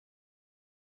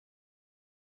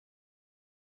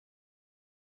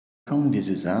This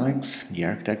is Alex, the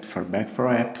architect for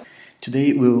Back4App.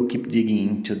 Today we will keep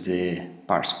digging into the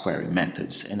parse query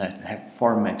methods, and I have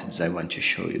 4 methods I want to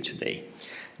show you today.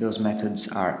 Those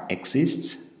methods are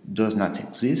exists, does not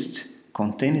exist,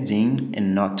 contained in,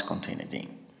 and not contained in.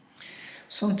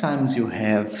 Sometimes you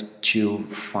have to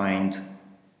find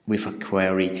with a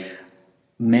query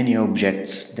many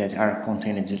objects that are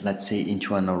contained, let's say,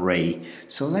 into an array.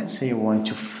 So let's say I want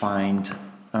to find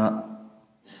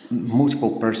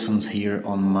multiple persons here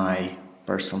on my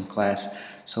person class.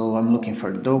 So I'm looking for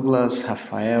Douglas,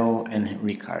 Rafael, and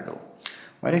Ricardo.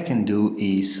 What I can do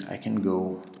is I can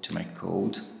go to my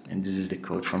code, and this is the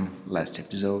code from last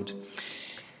episode,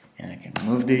 and I can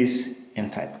remove this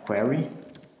and type query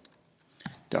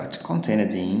dot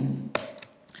contained in.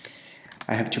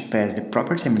 I have to pass the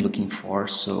property I'm looking for,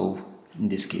 so in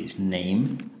this case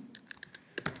name,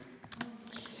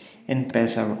 and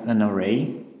pass an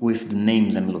array with the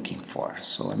names I'm looking for.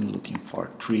 So I'm looking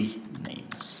for 3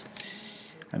 names.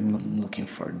 I'm looking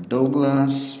for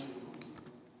Douglas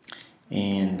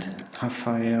and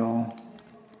Rafael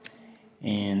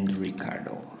and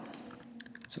Ricardo.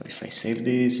 So if I save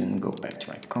this and go back to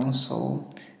my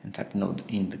console and type node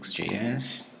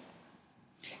index.js,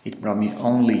 it brought me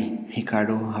only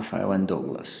Ricardo, Rafael, and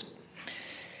Douglas.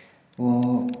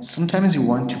 Well, sometimes you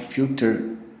want to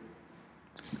filter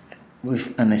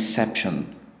with an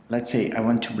exception. Let's say I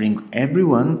want to bring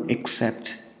everyone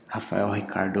except Rafael,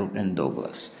 Ricardo, and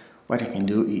Douglas. What I can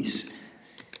do is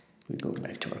we go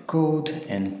back to our code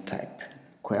and type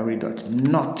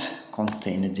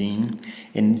query.notContainedIn,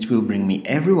 and it will bring me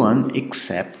everyone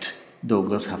except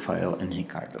Douglas, Rafael, and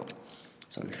Ricardo.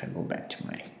 So if I go back to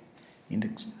my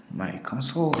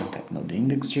console and type node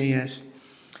index.js,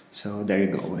 so there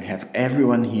you go, we have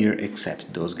everyone here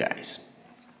except those guys.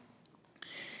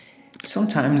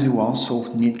 Sometimes you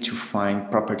also need to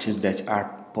find properties that are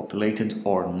populated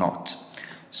or not.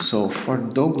 So for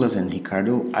Douglas and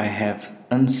Ricardo, I have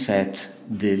unset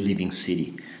the living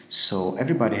city. So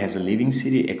everybody has a living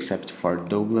city except for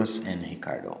Douglas and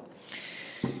Ricardo.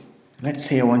 Let's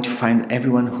say I want to find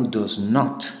everyone who does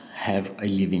not have a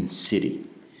living city.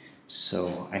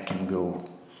 So I can go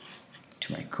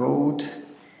to my code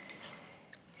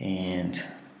and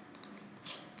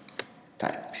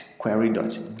type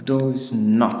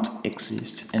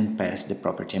query.doesNotExist and pass the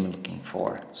property I'm looking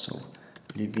for, so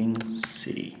living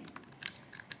city.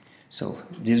 So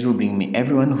this will bring me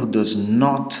everyone who does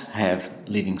not have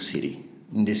living city,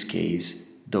 in this case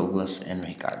Douglas and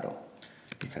Ricardo.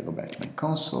 If I go back to my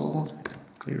console,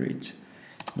 clear it,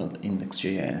 node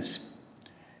index.js,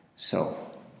 so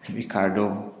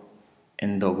Ricardo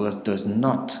and Douglas does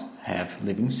not have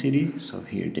living city, so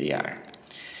here they are.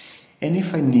 And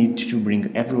if I need to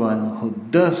bring everyone who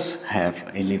does have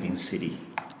a living city,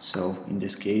 so in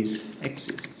this case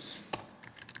exists.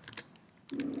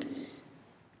 So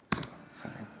if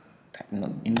I type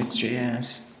node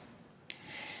index.js,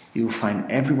 you will find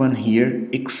everyone here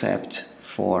except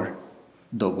for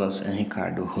Douglas and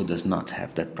Ricardo, who does not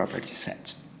have that property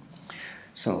set.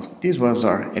 So this was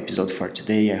our episode for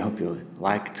today. I hope you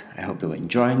liked, I hope you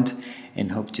enjoyed,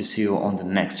 and hope to see you on the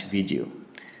next video.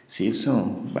 See you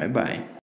soon. Bye bye.